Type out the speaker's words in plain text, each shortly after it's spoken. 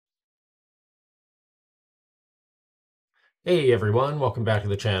Hey everyone, welcome back to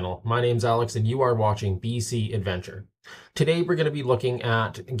the channel. My name's Alex and you are watching BC Adventure. Today we're going to be looking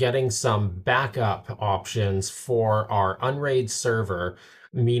at getting some backup options for our Unraid server,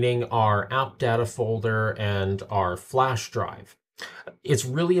 meaning our app data folder and our flash drive. It's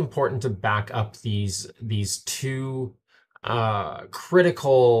really important to back up these two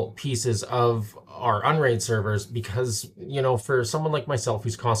critical pieces of our Unraid servers because, for someone like myself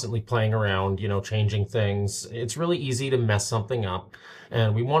who's constantly playing around, changing things, it's really easy to mess something up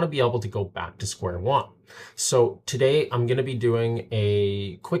and we want to be able to go back to square one. So today I'm going to be doing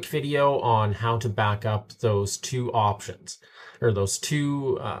a quick video on how to back up those two options or those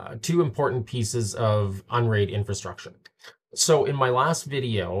two important pieces of Unraid infrastructure. So in my last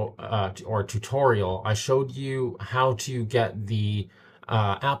video or tutorial, I showed you how to get the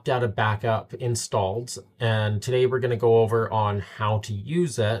app data backup installed. And today we're going to go over on how to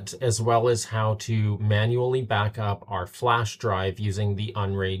use it, as well as how to manually back up our flash drive using the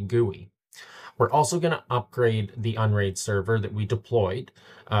Unraid GUI. We're also going to upgrade the Unraid server that we deployed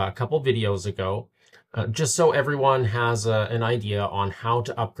a couple videos ago, just so everyone has an idea on how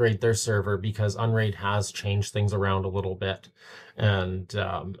to upgrade their server, because Unraid has changed things around a little bit. And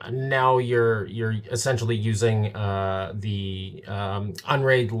now you're essentially using the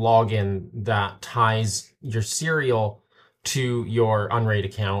Unraid login that ties your serial to your Unraid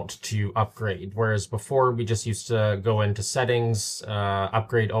account to upgrade. Whereas before we just used to go into settings,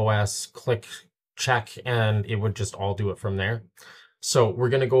 upgrade OS, click check, and it would just all do it from there. So we're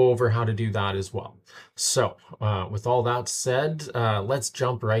going to go over how to do that as well. So with all that said, let's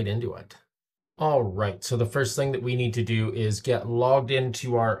jump right into it. All right, so the first thing that we need to do is get logged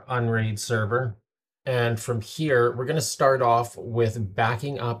into our Unraid server. And from here, we're going to start off with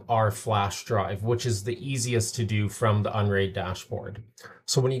backing up our flash drive, which is the easiest to do from the Unraid dashboard.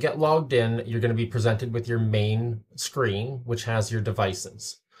 So when you get logged in, you're going to be presented with your main screen, which has your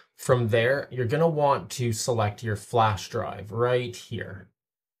devices. From there, you're going to want to select your flash drive right here.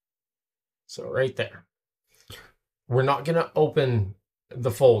 So right there. We're not going to open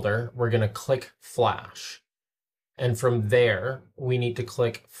the folder. We're going to click flash. And from there, we need to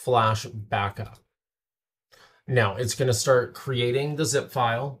click flash backup. Now it's going to start creating the zip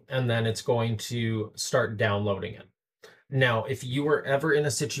file, and then it's going to start downloading it. Now, if you were ever in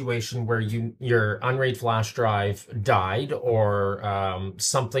a situation where your Unraid flash drive died, or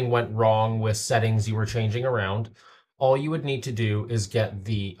something went wrong with settings you were changing around, all you would need to do is get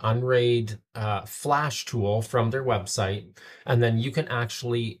the Unraid flash tool from their website, and then you can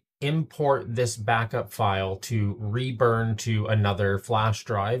actually import this backup file to reburn to another flash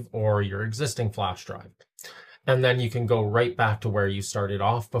drive or your existing flash drive. And then you can go right back to where you started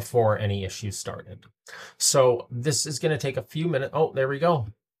off before any issues started. So this is going to take a few minutes. Oh, there we go.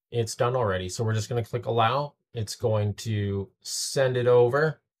 It's done already. So we're just going to click allow. It's going to send it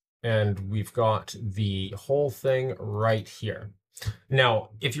over, and we've got the whole thing right here. Now,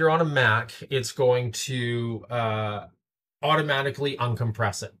 if you're on a Mac, it's going to automatically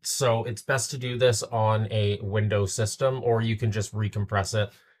uncompress it. So it's best to do this on a Windows system, or you can just recompress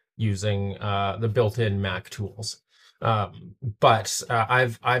it using the built-in Mac tools. But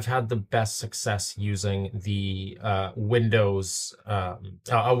I've had the best success using the Windows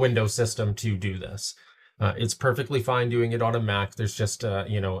a Windows system to do this. It's perfectly fine doing it on a Mac. There's just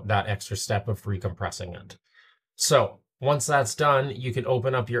that extra step of recompressing it. So once that's done, you can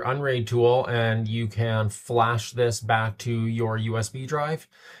open up your Unraid tool and you can flash this back to your USB drive,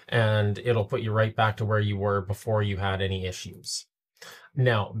 and it'll put you right back to where you were before you had any issues.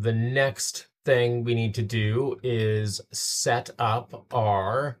 Now, the next thing we need to do is set up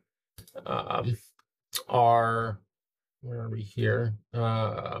our, where are we here?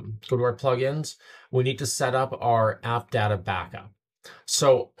 Go to our plugins. We need to set up our app data backup.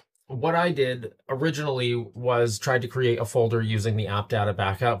 So what I did originally was tried to create a folder using the app data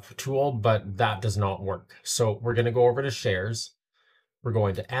backup tool, but that does not work. So we're going to go over to shares. We're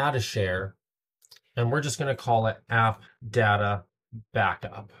going to add a share, and we're just going to call it app data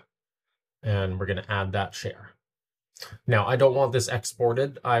backup. And we're going to add that share. Now, I don't want this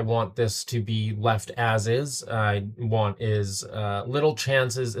exported. I want this to be left as is. I want as little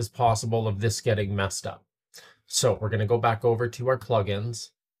chances as possible of this getting messed up. So we're going to go back over to our plugins.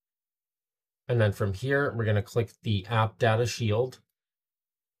 And then from here, we're going to click the App Data Shield.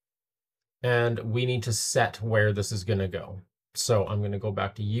 And we need to set where this is going to go. So I'm going to go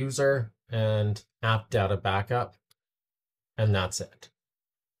back to User and App Data Backup. And that's it.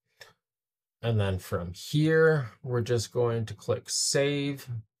 And then from here, we're just going to click Save.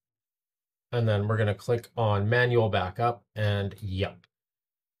 And then we're going to click on Manual Backup, and yep.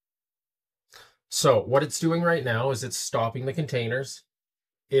 So what it's doing right now is it's stopping the containers,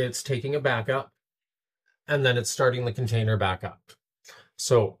 it's taking a backup, and then it's starting the container back up.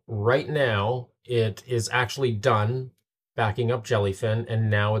 So right now it is actually done backing up Jellyfin, and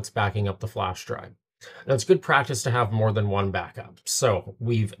now it's backing up the flash drive. Now it's good practice to have more than one backup. So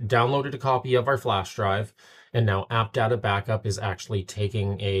we've downloaded a copy of our flash drive, and now appdata backup is actually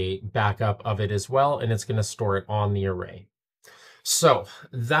taking a backup of it as well, and it's going to store it on the array. So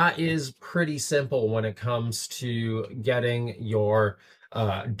that is pretty simple when it comes to getting your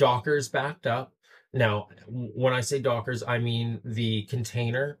Dockers backed up. Now, when I say Dockers, I mean the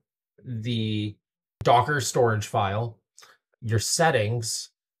container, the Docker storage file, your settings.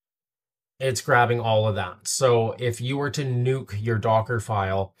 It's grabbing all of that. So if you were to nuke your Docker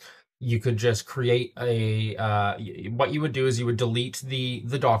file, you could just create a, what you would do is you would delete the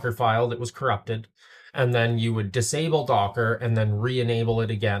Docker file that was corrupted, and then you would disable Docker and then re-enable it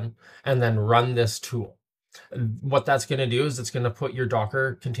again, and then run this tool. What that's going to do is it's going to put your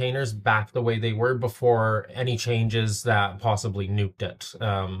Docker containers back the way they were before any changes that possibly nuked it,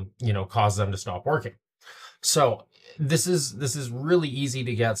 caused them to stop working. So this is really easy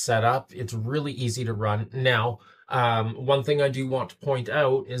to get set up. It's really easy to run. Now, one thing I do want to point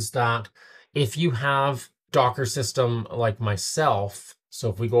out is that if you have Docker system like myself, so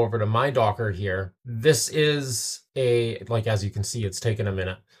if we go over to my Docker here, this is like, as you can see, it's taken a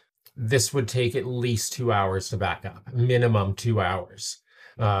minute. This would take at least 2 hours to back up, minimum 2 hours.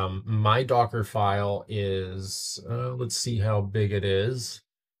 My Docker file is, let's see how big it is.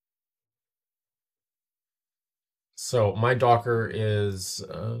 So my Docker is,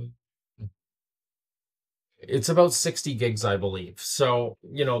 it's about 60 gigs, I believe. So,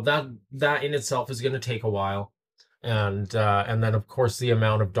 that in itself is going to take a while. And then of course the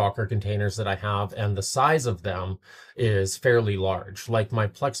amount of Docker containers that I have and the size of them is fairly large. Like my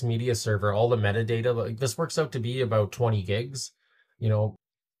Plex media server, all the metadata, like this works out to be about 20 gigs.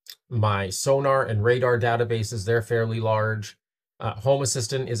 My Sonar and Radar databases, they're fairly large. Home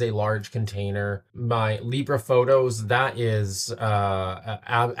Assistant is a large container. My Libra Photos, that is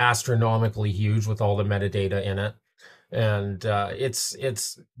astronomically huge with all the metadata in it. And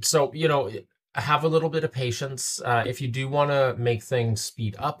it's so, have a little bit of patience. If you do want to make things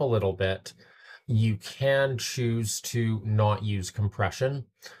speed up a little bit, you can choose to not use compression.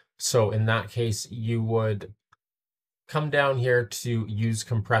 So in that case, you would come down here to use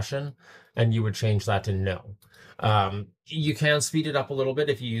compression, and you would change that to no. You can speed it up a little bit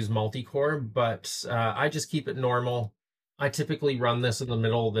if you use multi-core, but I just keep it normal. I typically run this in the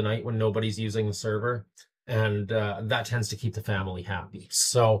middle of the night when nobody's using the server, and that tends to keep the family happy.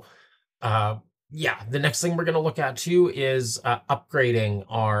 So yeah, the next thing we're going to look at too is upgrading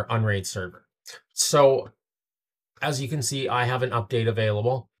our Unraid server. So as you can see, I have an update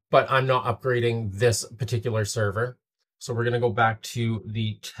available, but I'm not upgrading this particular server. So we're going to go back to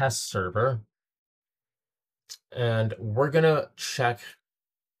the test server, and we're going to check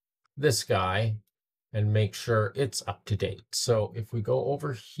this guy and make sure it's up to date. So if we go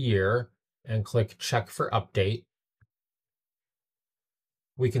over here and click check for update,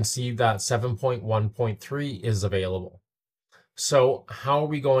 we can see that 7.1.3 is available. So how are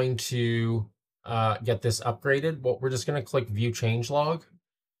we going to get this upgraded? Well, we're just going to click view changelog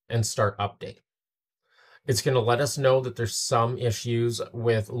and start update. It's going to let us know that there's some issues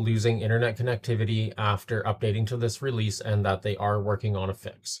with losing internet connectivity after updating to this release, and that they are working on a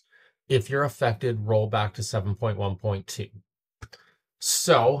fix. If you're affected, roll back to 7.1.2.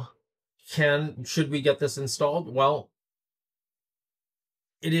 So should we get this installed? Well,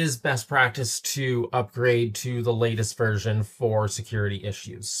 it is best practice to upgrade to the latest version for security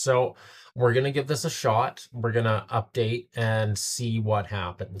issues. So we're going to give this a shot. We're going to update and see what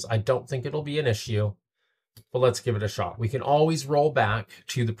happens. I don't think it'll be an issue, but let's give it a shot. We can always roll back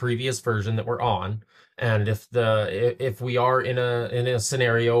to the previous version that we're on. And if we are in a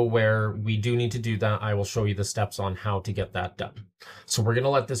scenario where we do need to do that, I will show you the steps on how to get that done. So we're going to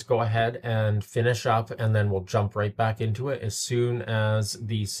let this go ahead and finish up, and then we'll jump right back into it as soon as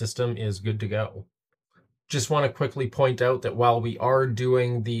the system is good to go. Just want to quickly point out that while we are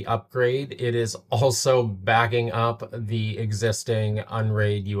doing the upgrade, it is also backing up the existing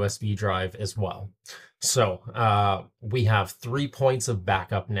Unraid USB drive as well. So we have 3 points of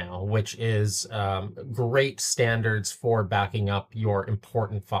backup now, which is great standards for backing up your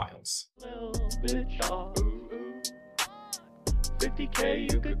important files.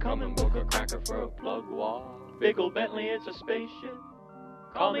 50K, you could come and book a cracker for a plug wall. Big ol' Bentley, it's a spaceship.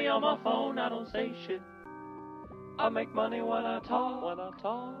 Call me on my phone, I don't say shit. I make money when I talk.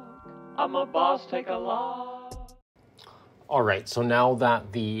 I'm a boss, take a lot. All right, so now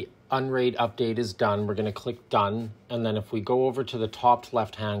that the Unraid update is done, we're going to click done. And then if we go over to the top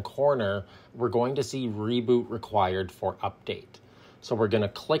left-hand corner, we're going to see reboot required for update. So we're going to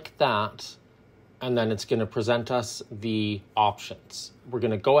click that, and then it's going to present us the options. We're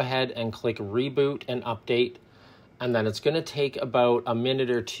going to go ahead and click reboot and update, and then it's going to take about a minute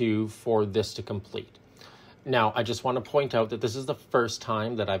or two for this to complete. Now, I just want to point out that this is the first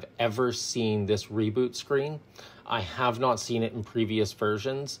time that I've ever seen this reboot screen. I have not seen it in previous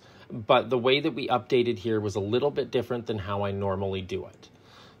versions, but the way that we updated here was a little bit different than how I normally do it.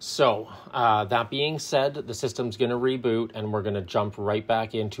 So that being said, the system's going to reboot, and we're going to jump right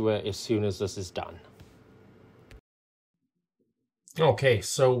back into it as soon as this is done. Okay,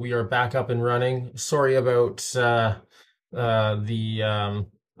 so we are back up and running. Sorry about the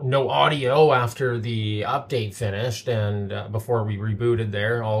no audio after the update finished and before we rebooted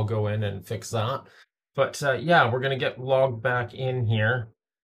there. I'll go in and fix that. But yeah, we're going to get logged back in here.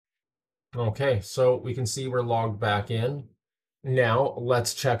 Okay, so we can see we're logged back in. Now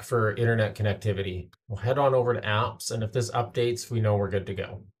let's check for internet connectivity. We'll head on over to apps, and if this updates, we know we're good to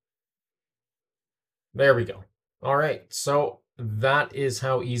go. There we go. All right, so that is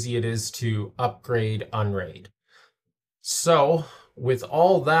how easy it is to upgrade Unraid. So with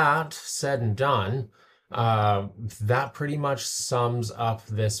all that said and done, that pretty much sums up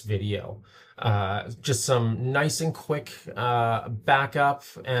this video. Just some nice and quick backup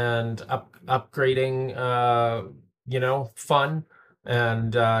and upgrading, you know, fun.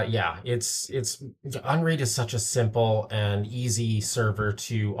 And yeah, it's Unraid is such a simple and easy server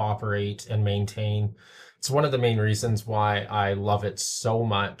to operate and maintain. It's one of the main reasons why I love it so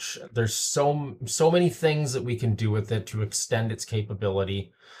much. There's so many things that we can do with it to extend its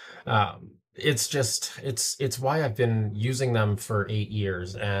capability. It's why I've been using them for 8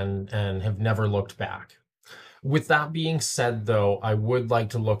 years and have never looked back. With that being said, though, I would like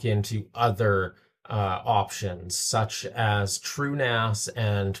to look into other options such as TrueNAS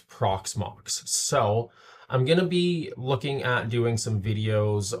and Proxmox. So I'm going to be looking at doing some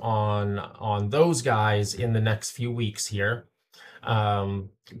videos on those guys in the next few weeks here.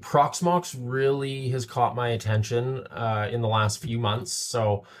 Proxmox really has caught my attention in the last few months,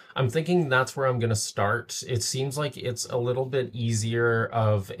 so I'm thinking that's where I'm going to start. It seems like it's a little bit easier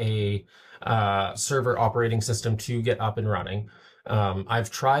of a server operating system to get up and running. I've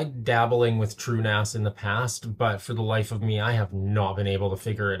tried dabbling with TrueNAS in the past, but for the life of me, I have not been able to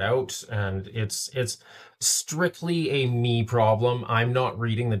figure it out, and it's strictly a me problem. I'm not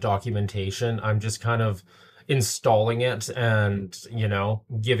reading the documentation. I'm just kind of installing it and, you know,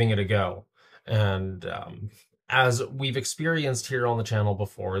 giving it a go. And as we've experienced here on the channel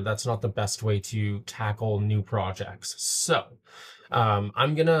before, that's not the best way to tackle new projects. So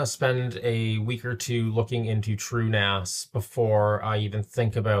I'm gonna spend a week or two looking into TrueNAS before I even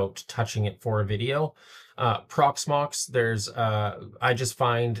think about touching it for a video. Proxmox, I just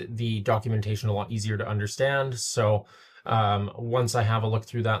find the documentation a lot easier to understand. So once I have a look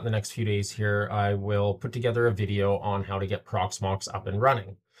through that in the next few days here, I will put together a video on how to get Proxmox up and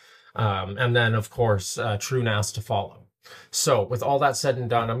running. And then, of course, TrueNAS to follow. So with all that said and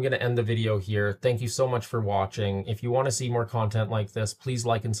done, I'm going to end the video here. Thank you so much for watching. If you want to see more content like this, please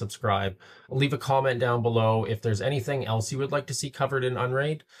like and subscribe. Leave a comment down below if there's anything else you would like to see covered in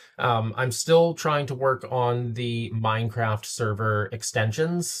Unraid. I'm still trying to work on the Minecraft server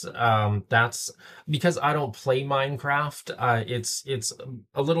extensions. That's because I don't play Minecraft. It's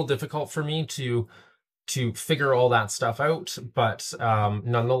a little difficult for me to figure all that stuff out, but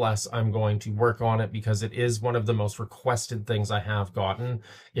nonetheless, I'm going to work on it because it is one of the most requested things I have gotten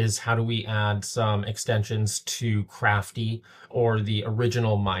is how do we add some extensions to Crafty or the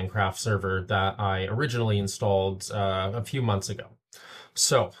original Minecraft server that I originally installed a few months ago.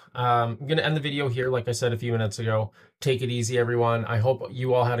 So I'm going to end the video here, like I said a few minutes ago. Take it easy, everyone. I hope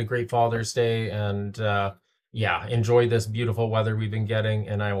you all had a great Father's Day, and yeah, enjoy this beautiful weather we've been getting,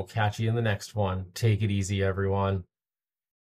 and I will catch you in the next one. Take it easy, everyone.